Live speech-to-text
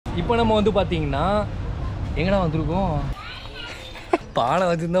இப்போ நம்ம வந்து பார்த்தீங்கன்னா எங்கடா வந்திருக்கோம்? பானை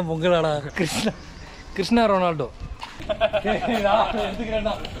வச்சுருந்தா பொங்கலாடா. கிருஷ்ணா ரொனால்டோ.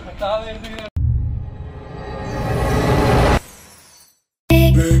 எடுத்துக்கிறேன்டா.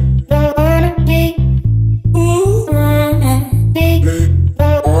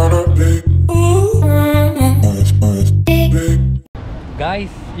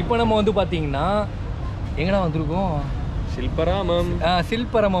 காய்ஸ் இப்போ நம்ம வந்து பார்த்தீங்கன்னா எங்கடா வந்திருக்கோம்?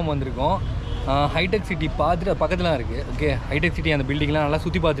 ஷில்பரமம் வந்திருக்கோம். ஹைடெக் சிட்டி பார்த்துட்டு பக்கத்தில் இருக்குது. ஓகே, ஹைடெக் சிட்டி அந்த பில்டிங்லாம் நல்லா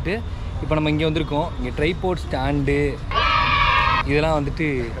சுற்றி பார்த்துட்டு இப்போ நம்ம இங்கே வந்திருக்கோம். இங்கே ட்ரைபோர்ட் ஸ்டாண்டு இதெல்லாம் வந்துட்டு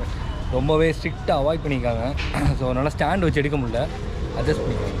ரொம்பவே ஸ்ட்ரிக்டாக அவாய்ட் பண்ணியிருக்காங்க. ஸோ அதனால் ஸ்டாண்ட் வச்சு எடுக்க முடியல, அட்ஜஸ்ட்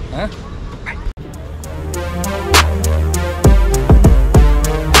பண்ணிக்கோங்க.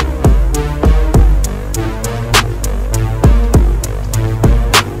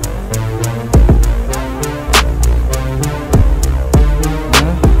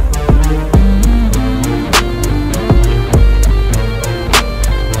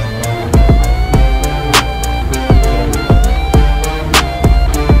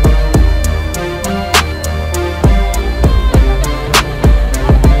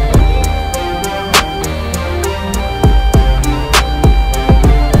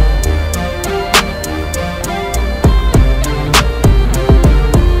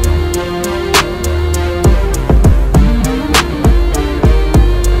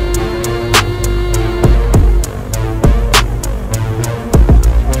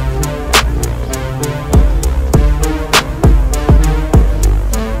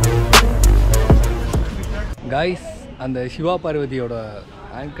 காய்ஸ் அந்த சிவா பார்வதியோட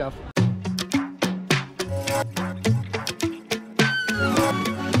ஹேண்ட் கிராஃப்ட்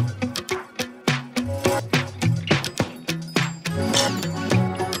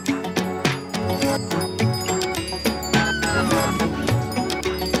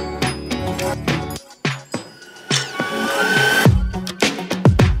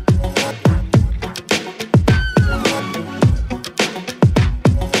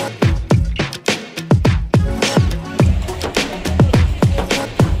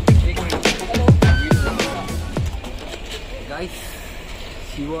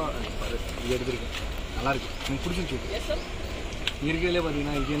சிவா இது எடுத்துருக்கேன். நல்லாயிருக்கு, எனக்கு பிடிச்சிருக்கு. இயற்கையிலே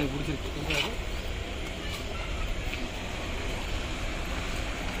பார்த்தீங்கன்னா இது எனக்கு பிடிச்சிருக்கு.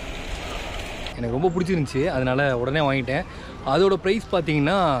 எனக்கு ரொம்ப பிடிச்சிருந்துச்சி, அதனால் உடனே வாங்கிட்டேன். அதோட ப்ரைஸ்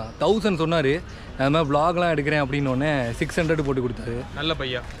பார்த்தீங்கன்னா 1000 சொன்னார். அது மாதிரி வ்ளாக்லாம் எடுக்கிறேன் அப்படின்னோடனே 600 போட்டு கொடுத்தாரு. நல்ல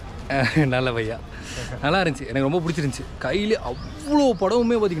பையா, நல்லா இருந்துச்சு, எனக்கு ரொம்ப பிடிச்சிருந்துச்சி. கையிலே அவ்வளோ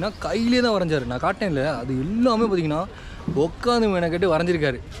படமுமே பார்த்திங்கன்னா கையிலே தான் வரைஞ்சார். நான் காட்டேன் இல்லை, அது எல்லாமே பார்த்திங்கன்னா உட்காந்து மெனக்கட்டு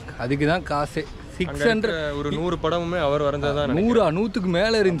வரைஞ்சிருக்காரு. அதுக்கு தான் காசே 600. ஒரு 100 படமுமே அவர் வரைஞ்சதான். 100க்கு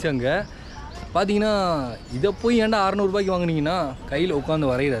மேலே இருந்துச்சு அங்கே பார்த்தீங்கன்னா. இதை போய் ஏன்டா 600 ரூபாய்க்கு வாங்கினீங்கன்னா கையில்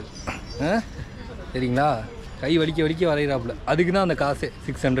உட்காந்து வரைகிறாரு. சரிங்களா, கை வலிக்க வலிக்க வரைகிறாப்புல. அதுக்கு தான் அந்த காசே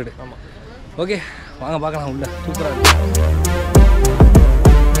 600. ஆமாம். ஓகே, வாங்க பார்க்கலாம் உள்ள. சூப்பராக இருக்குது.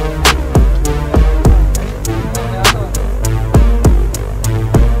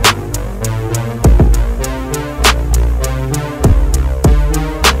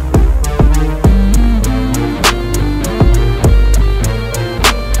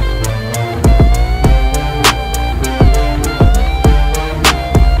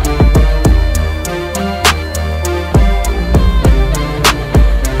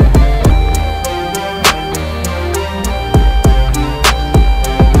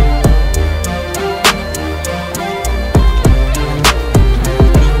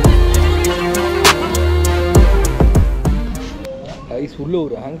 உள்ள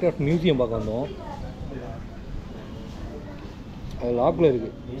ஒரு ஹேண்ட்கிராஃப்ட் மியூசியம் பார்க்க வந்தோம். அது லாக்கில்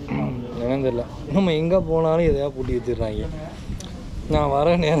இருக்குது, என்னன்னு தெரியல. நம்ம எங்கே போனாலும் எதையா பூட்டி வச்சிடுறாங்க. நான்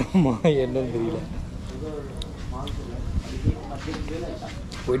வர நேரமா என்னன்னு தெரியல.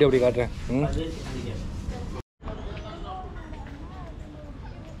 போயிட்டு அப்படி காட்டுறேன்.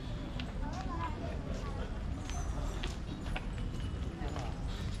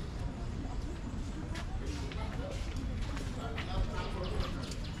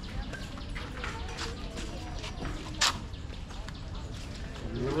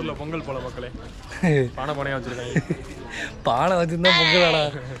 பொங்கல் போல மக்களே, பானையா வச்சிருக்காங்க. பானை வச்சிருந்தா பொங்கலாடா.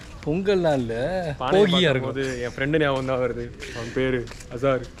 பொங்கல்லாம் இல்ல, போகியா இருக்கும். என் ஃப்ரெண்டு ஞாபகம் தான் வருது. அவன் பேரு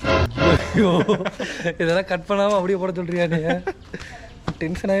அசார். இதெல்லாம் கட் பண்ணாம அப்படியே போட சொல்றியானே,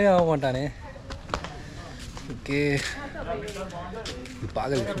 டென்ஷனாகவே ஆக மாட்டானே. ஓகே,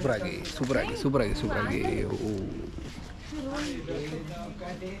 பார்க்க சூப்பராகி. ஓ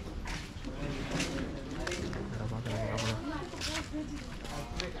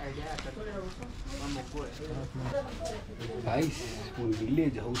கைஸ் ஒரு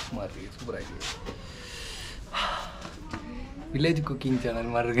வில்லேஜ் ஹவுஸ் மாதிரி இருக்கு, சூப்பராக இருக்கு. வில்லேஜ் குக்கிங்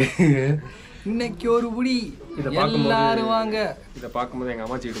சேனல் மாதிரி இருக்கு. இன்னைக்கு ஒரு புடி இதை பார்க்கும்போது எல்லாரும் வாங்க. இதை பார்க்கும்போது எங்கள்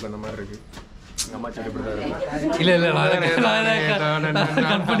அம்மாச்சி வீட்டுக்கு அந்த மாதிரி இருக்கு. எங்கள் அம்மாச்சி வீட்டு இப்படி தான் இருக்கு. இல்லை இல்லை நான்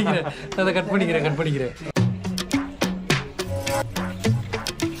கட் பண்ணிக்கிறேன், அதை கட் பண்ணிக்கிறேன்.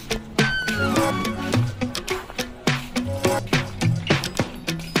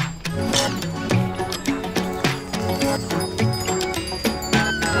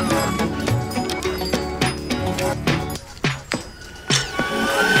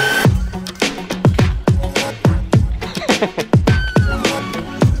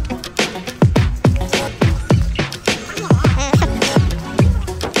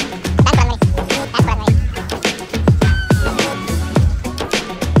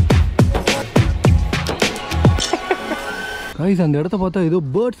 கைஸ் அந்த இடத்த பார்த்தா ஏதோ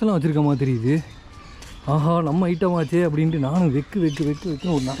பேர்ட்ஸ் எல்லாம் வச்சிருக்க மாதிரி தெரியுது. ஆஹா நம்ம ஐட்டமாச்சே அப்படின்ட்டு நானும் வெக்கு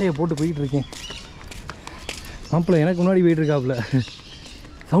ஒரு நிறைய போட்டு போயிட்டு இருக்கேன். மாப்பிள்ள எனக்கு முன்னாடி போயிட்டு இருக்காப்புல.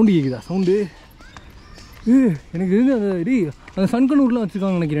 சவுண்டு கேட்குதா? சவுண்டு எனக்கு இருந்து அந்த சன்கனூர்லாம்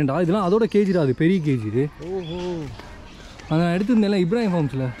வச்சுருக்காங்க நினைக்கிறேன்டா. இதெல்லாம் அதோட கேஜிடா, அது பெரிய கேஜி இது. ஓஹோ நான் எடுத்துருந்தேன்ல இப்ராஹிம்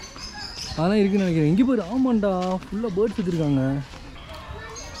ஃபார்ம்ஸில், அதெல்லாம் இருக்குன்னு நினைக்கிறேன். இங்கே போய் ஆமாண்டா ஃபுல்லாக பேர்ட்ஸ் வச்சுருக்காங்க.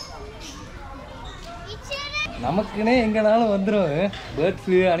 நமக்குன்னே எங்கேனாலும் வந்துடும்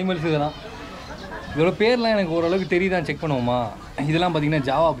பேர்ட்ஸு அனிமல்ஸ். இதெல்லாம் இதோட பேர்லாம் எனக்கு ஓரளவுக்கு தெரியுதான், செக் பண்ணுவோமா. இதெல்லாம் பார்த்தீங்கன்னா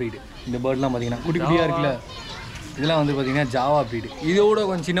ஜாவா ப்ரீடு. இந்த பேர்ட்லாம் பார்த்தீங்கன்னா குட்டி குட்டியாக இருக்குல்ல, இதெல்லாம் வந்து பார்த்தீங்கன்னா ஜாவா ப்ரீடு. இதோட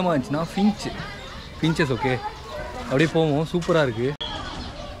கொஞ்சம் சின்னமாக இருந்துச்சுன்னா ஃபின்ச்சஸ். ஓகே அப்படியே போவோம், சூப்பராக இருக்குது.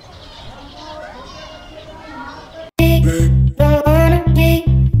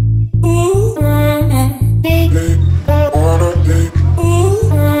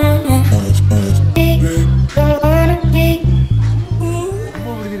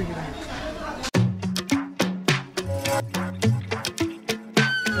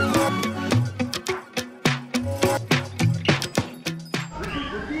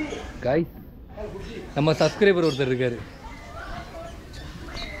 காய் நம்ம சப்ஸ்கிரைபர் ஒருத்தர் இருக்காரு.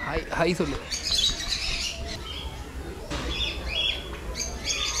 ஹாய் சொல்லு.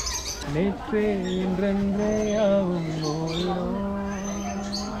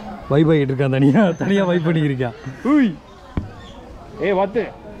 வைப் ஆகிட்டு இருக்கான், தனியாக வைப் பண்ணிக்கிருக்கான்.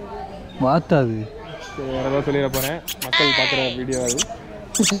 வாத்தாது வேறு ஏதாவது சொல்லிட போகிறேன், மக்கள் பார்க்குற வீடியோ அது.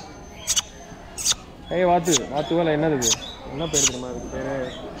 வாத்துவல என்னது இது? என்ன பேர் தெரியுமா? அதுக்கு பேர்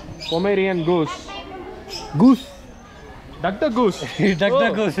பொமேரியன் கூஸ். டக்டக் கூஸ்.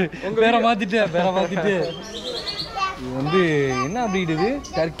 பேரை மாற்றிட்டு இது வந்து என்ன ப்ரீடு இது?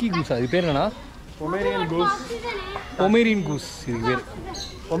 Turkey goose. அது பேர் என்னன்னா பொமேரியன் கூஸ். இதுக்கு பேர்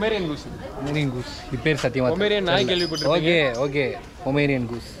பொமேரியன் கூஸ். இது பேர் சத்தியமாக பொமேரியன் நாய் கேள்விப்பட்டிருக்கேன். Okay Pomeranian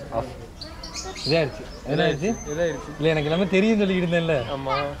goose of இதாயிருச்சு. இல்லை எனக்கு எல்லாமே தெரியும் சொல்லிக்கிட்டு இருந்தேன்ல.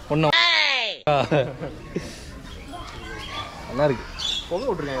 ஆமாம் ஒன்றும் நல்லா இருக்கு. புகை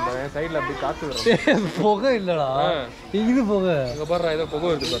விட்டுருக்கேன் சைடில் அப்படி காற்று வரும். புகை இல்லைடா, இது புகை. அங்கே பாடுறா ஏதோ புகை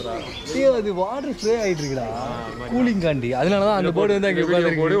வருது பாடுறா. அது வாட்டர் ஸ்ப்ரே ஆகிட்டு இருக்குடா கூலிங் காண்டி. அதனால தான் அந்த போர்டு வந்து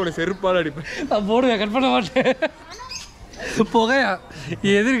அங்கே போடு ஒரு செருப்பால் அடிப்பேன். நான் போடுவேன், கட் பண்ண மாட்டேன். புகையா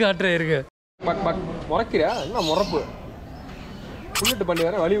எதிர்காட்டுறேன் இருக்கு. முறைக்கிறியா? என்ன முறப்பு? புல்லட்டு பண்ணி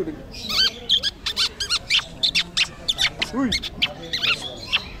வேற வழி விட்டு.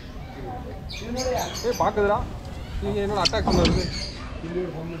 பார்க்குதுடா என்னோட அட்டாக் வருது.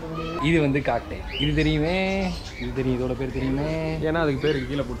 இது வந்து காக்டெயில். இது தெரியுமே, இது தெரியும், இதோட பேர் தெரியுமே. ஏன்னா அதுக்கு பேருக்கு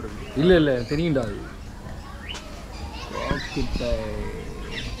கீழே போட்டுருக்கு. இல்லை தெரியும்டா. அது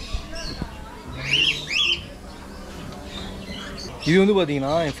இது வந்து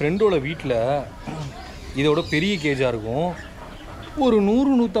பார்த்தீங்கன்னா என் ஃப்ரெண்டோட வீட்டில் இதோட பெரிய கேஜாக இருக்கும். ஒரு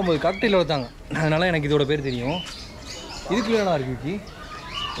 100-150 காக்டெயில் வளர்த்தாங்க. அதனால எனக்கு இதோட பேர் தெரியும். இதுக்குள்ள என்ன இருக்கு?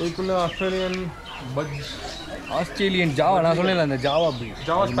 இதுக்குள்ள ஆஸ்திரேலியன் ஜாவா. நான் சொன்னேன்ல அந்த ஜாவா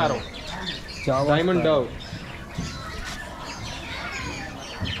ஸ்பேரோ, டைமண்ட் டவ்.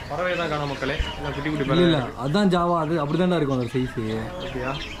 பறவை தான் காண மக்களே, எல்லாம் குட்டி குட்டி பறவை. இல்லை அதான் ஜாவா. அது அப்படி தான்டா இருக்கும் அந்த சைஸு.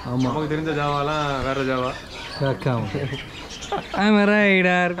 அப்படியா? ஆமாம், நமக்கு தெரிஞ்ச ஜாவாலாம் வேற ஜாவா.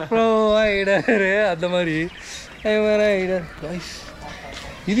 ரைடர் ப்ரோவைடர் அந்த மாதிரி. ரைடர்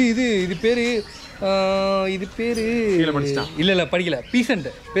இது இது இது பேர் இல்லை படிக்கல. பெசன்ட்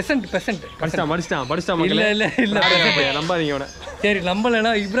படிச்சிட்டான். இல்லை நம்பாதீங்க அவனை. சரி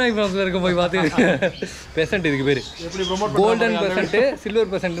நம்பலைன்னா இப்ராஹிம் ஃபார்ம்ஸில் இருக்க போய் பார்த்து. பெசன்ட் இதுக்கு பேர். கோல்டன் பெசன்ட்டு,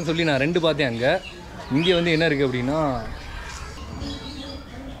 சில்வர் பெசன்ட்னு சொல்லி நான் 2 பார்த்தேன் அங்கே. இங்கே வந்து என்ன இருக்குது அப்படின்னா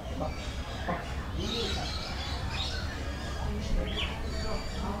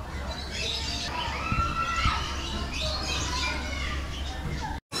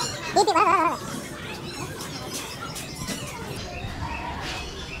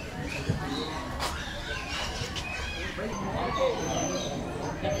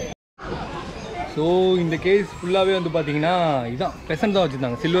ஸோ இந்த கேஸ் ஃபுல்லாகவே வந்து பார்த்தீங்கன்னா இதான் பெசன்ட் தான்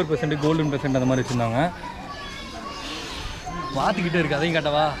வச்சுருந்தாங்க. சில்வர் பெசன்ட், கோல்டன் பெசன்ட் அந்த மாதிரி வச்சுருந்தாங்க. பார்த்துக்கிட்டே இருக்குது, அதையும்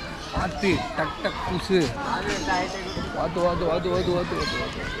காட்டவா? பார்த்து டக் டக் புதுசு பார்த்து பார்த்து பார்த்து பார்த்து பார்த்து பார்த்து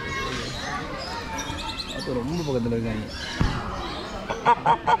பார்த்து பார்த்து ரொம்ப பக்கத்தில் இருக்காங்க.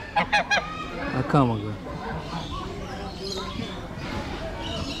 அக்கா மக்கள்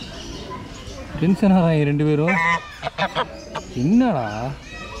டென்ஷனாக தான் 2 பேரும். என்னடா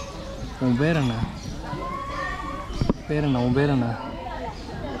உன் பேர் என்ன? உன் பேர் என்ன?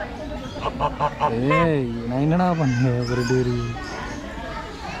 ஏய் நான் என்னடா பண்ணேன்? 2 பேர்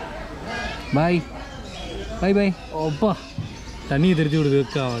பாய் பாய் பாய். அப்பா தண்ணியை தெரிஞ்சு விடுது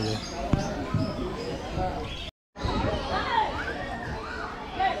அக்கா. அது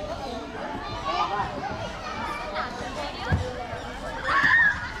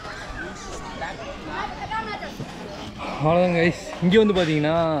அவ்வளோதான் கைஸ். இங்கே வந்து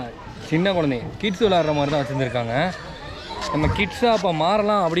பார்த்தீங்கன்னா சின்ன குழந்தைங்க கிட்ஸ் விளாட்ற மாதிரி தான் வச்சுருந்துருக்காங்க. நம்ம கிட்ஸாக அப்போ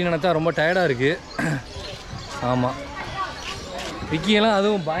மாறலாம் அப்படின்னு நினச்சா ரொம்ப டயர்டாக இருக்குது. ஆமாம், விக்கியெல்லாம்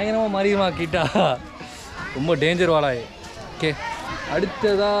அதுவும் பயங்கரமாக மாறிடுமா கிட்டா, ரொம்ப டேஞ்சர் வாழாய். ஓகே,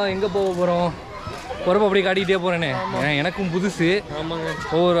 அடுத்ததாக எங்கே போக போகிறோம்? போகிறப்ப அப்படியே காட்டிக்கிட்டே போகிறேனே, ஏன்னா எனக்கும் புதுசு. ஆமாங்க,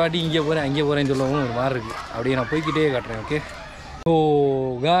 ஒவ்வொரு வாட்டி இங்கே போகிறேன் அங்கே போகிறேன்னு சொல்லவும் ஒரு மாதிரி இருக்குது. அப்படியே நான் போய்கிட்டே காட்டுறேன். ஓகே. ஸோ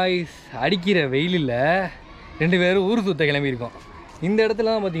காய்ஸ், அடிக்கிற வெயிலில் 2 பேரும் ஊர் சுற்ற கிளம்பியிருக்கோம். இந்த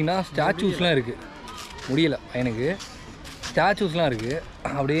இடத்துல தான் பார்த்தீங்கன்னா ஸ்டாச்சூஸ்லாம் இருக்குது. முடியலை எனக்கு, ஸ்டாச்சூஸ்லாம் இருக்குது.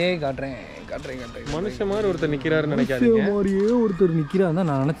 அப்படியே காட்டுறேன். மனுஷன் மாதிரி ஒருத்தர் நிற்கிறாருன்னு நினைக்காதீங்க. மாதிரியே ஒருத்தர் நிற்கிறாரு தான்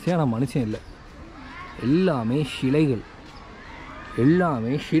நான் நினச்சேன். நான் மனுஷன் இல்லை, எல்லாமே சிலைகள்,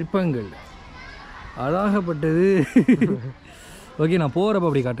 எல்லாமே சிற்பங்கள், அழகாகப்பட்டது. ஓகே, நான் போகிறப்ப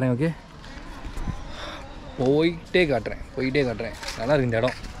அப்படி காட்டுறேன். ஓகே, போயிட்டே காட்டுறேன். நல்லா இருக்கு இந்த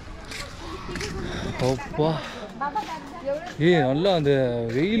இடம். அப்பா நல்லா அந்த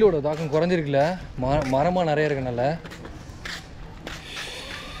வெயிலோட தாக்கம் குறைஞ்சிருக்குல்ல, மரமாக நிறைய இருக்கனால.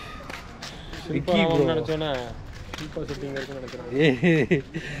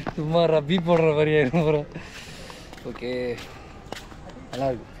 சும்மா ரப்பி போடுற மாதிரியே இருக்கும். ஓகே, நல்லா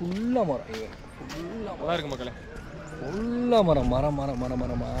இருக்கு. ஃபுல்லாக மரம், நல்லா இருக்கு மக்களே. ஃபுல்லாக மரம்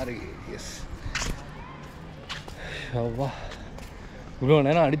மாறி. எஸ், அவ்வா இவ்வளோ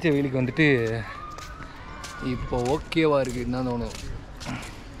நேரம் அடித்த வெயிலுக்கு வந்துட்டு இப்போ ஓகேவா இருக்குது. என்ன தோணும்?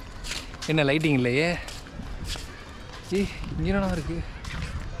 என்ன லைட்டிங் இல்லையே? இங்கேனா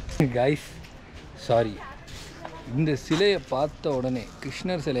இருக்குது காய்ஸ். சாரி, இந்த சிலையை பார்த்த உடனே,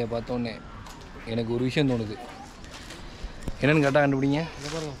 கிருஷ்ணர் சிலையை பார்த்த உடனே எனக்கு ஒரு விஷயம் தோணுது. என்னன்னு கேட்டால் கண்டுபிடிங்க.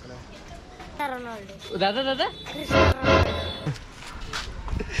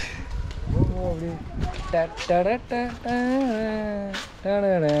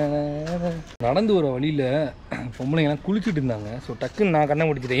 நடந்து வர வழியில் பொம்பளைங்கலாம் குளிச்சுட்டு இருந்தாங்க. ஸோ டக்குன்னு நான் கண்ணை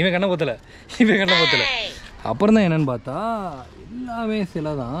முடிச்சிட்டேன். இவன் கண்ணை பத்தலை. அப்புறம் தான் என்னன்னு பார்த்தா எல்லாமே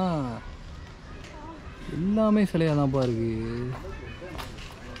சிலை தான், எல்லாமே சிலையாக தான்ப்பா இருக்கு.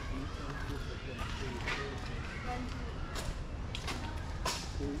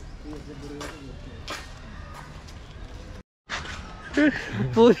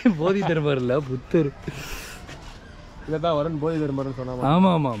 போதி தர்மர் இல்லை, புத்தர். இதான் வரன் போதி தர்மர்னு சொன்னாங்க.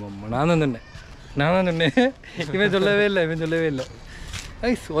 ஆமாம், நான் தான் சொன்னேன். இவன் சொல்லவே இல்லை.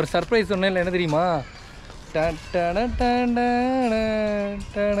 ஐஸ், ஒரு சர்ப்ரைஸ் சொன்னேன். என்ன தெரியுமா?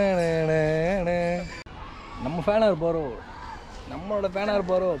 நம்ம ஃபேனாக இருப்பாரோ, நம்மளோட ஃபேனாக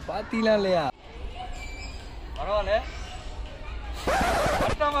இருப்பாரோ. பார்த்தீங்களா இல்லையா? பரவாயில்ல,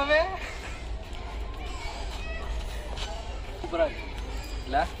 சூப்பராக இருக்கு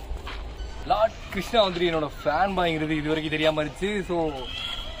இல்லை? லார்ட் கிருஷ்ணா வந்துட்டு என்னோட ஃபேன் பாய்ங்கிறது இது வரைக்கும் தெரியாமல் இருந்துச்சு. ஸோ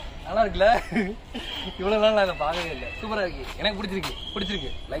நல்லா இருக்குல்ல? இவ்வளோ நாள் நான் அதை பார்க்கவே இல்லை. சூப்பராக இருக்கு, எனக்கு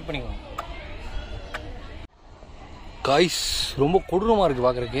பிடிச்சிருக்கு. லைக் பண்ணிக்கோங்க காய்ஸ். ரொம்ப கொடூரமாக இருக்குது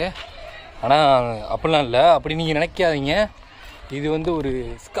பார்க்குறக்கு. ஆனால் அப்படிலாம் இல்லை, அப்படி நீங்கள் நினைக்காதீங்க. இது வந்து ஒரு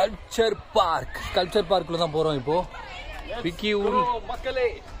ஸ்கல்ப்சர் பார்க்கில் தான் போகிறோம் இப்போது. விக்கி ஊர் மக்களே,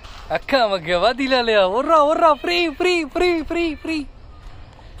 அக்கா பார்த்தீங்களா இல்லையா? ஒர்ரா ஃப்ரீ.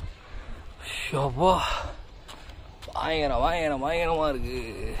 ஷோபா, பயங்கரமாக இருக்கு.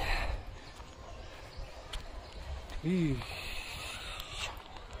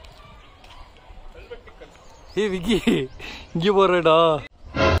 விக்கி இங்கே போடுறடா.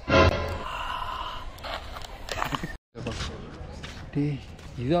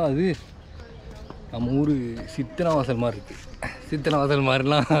 இதான் அது நம்ம ஊர் சித்தனை வாசல் மாதிரி இருக்கு. சித்தனை வாசல்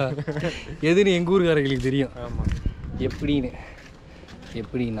மாதிரிலாம் எதுன்னு எங்கள் ஊருக்காரர்களுக்கு தெரியும். எப்படின்னா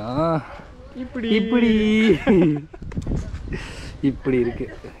இப்படி இருக்கு.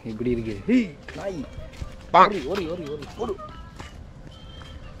 நாய் ஓடு.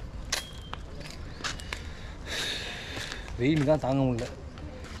 வெயில் தான் தாங்க முடியல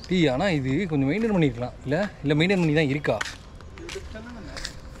டீ. ஆனால் இது கொஞ்சம் மெயின்டைன் பண்ணியிருக்கலாம். இல்லை மெயின்டைன் பண்ணி தான் இருக்கா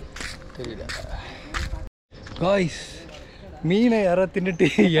தெரியல. காய்ஸ், மீனை யாரா தின்னுட்டு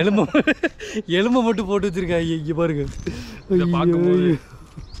எலும்பை மட்டும் போட்டு வச்சிருக்காங்க. இங்கே பாருங்க. பார்க்கும்போது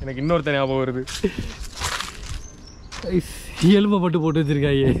எனக்கு இன்னொருத்த ஞாபகம் வருது. எலும்பை மட்டும் போட்டு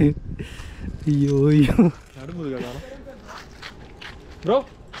வச்சிருக்காங்க. ஐயோ ஐயோ. ப்ரோ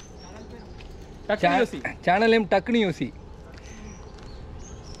சேனல் நேம் டக்குனு யோசி.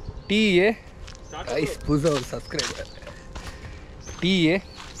 டிஏ கைஸ், புதுசாக ஒரு subscriber. DA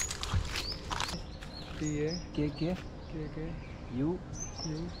KK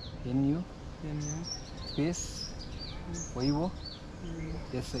யூஎன்யூ space ஒய்ஓ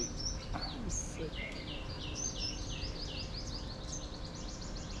SI.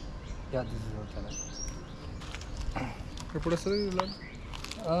 Yeah, this is our channel. ఎప్పుడు వస్తుంది vlog?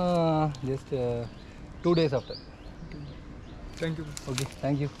 Just 2 days after. Thank you. Okay,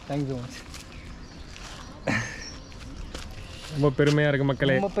 thank you so much. ரொம்ப பெருமையாக இருக்குது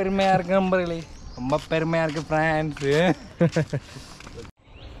மக்களே. ரொம்ப பெருமையாக இருக்கு நம்பர்களே. ரொம்ப பெருமையாக இருக்குது ஃப்ரெண்ட்ஸு.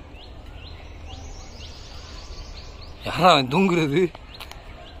 யாரா தூங்குறது?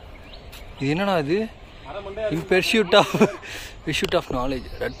 இது என்னடா இது? இன் பெர்ஷ்யூட் ஆஃப் நாலேஜ்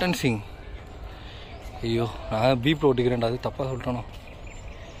ரட்டன் சிங். ஐயோ, நான் பீப் ஓட்டிக்கிறேன்டா. அது தப்பாக சொல்லிட்டானோ?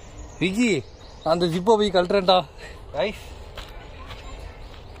 விக்கி, அந்த ஜிப்பை போய் கழட்டுறேன்டா. ரைஸ்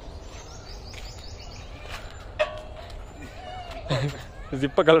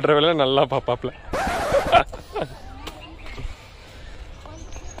ஜிப்பை கலட்டுற வேலை நல்லா பாப்பாப்ல.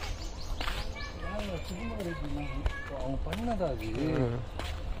 அவங்க பண்ணதா அது?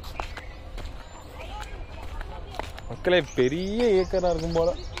 மக்களே பெரிய ஏக்கராக இருக்கும் போல.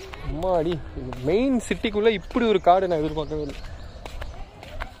 அம்மாடி, மெயின் சிட்டிக்குள்ளே இப்படி ஒரு காடு நான் எதிர்பார்க்கவே இல்லை.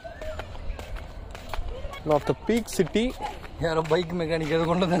 Not the peak city. யாரோ பைக் மெக்கானிக் அதை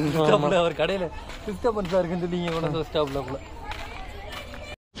கொண்டு வந்து அவர் கடையில் டிஸ்டர்பன்ஸாக இருக்குன்னு சொல்லி நீங்கள் கொண்டு வந்து ஸ்டாப்பில் போல.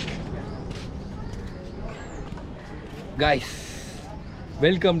 Guys,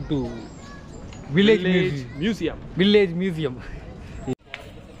 welcome to village museum.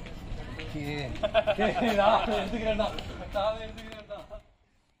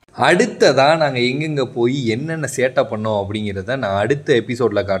 அடுத்ததாக நாங்கள் எங்கெங்கே போய் என்னென்ன சேட்டை பண்ணோம் அப்படிங்கிறத நான் அடுத்த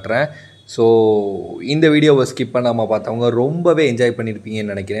எபிசோடில் காட்டுறேன். ஸோ இந்த வீடியோவை ஸ்கிப் பண்ணாமல் பார்த்தவங்க ரொம்பவே என்ஜாய்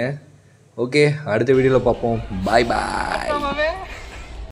பண்ணியிருப்பீங்கன்னு நினைக்கிறேன். ஓகே, அடுத்த வீடியோவில் பார்ப்போம். பாய் பாய்.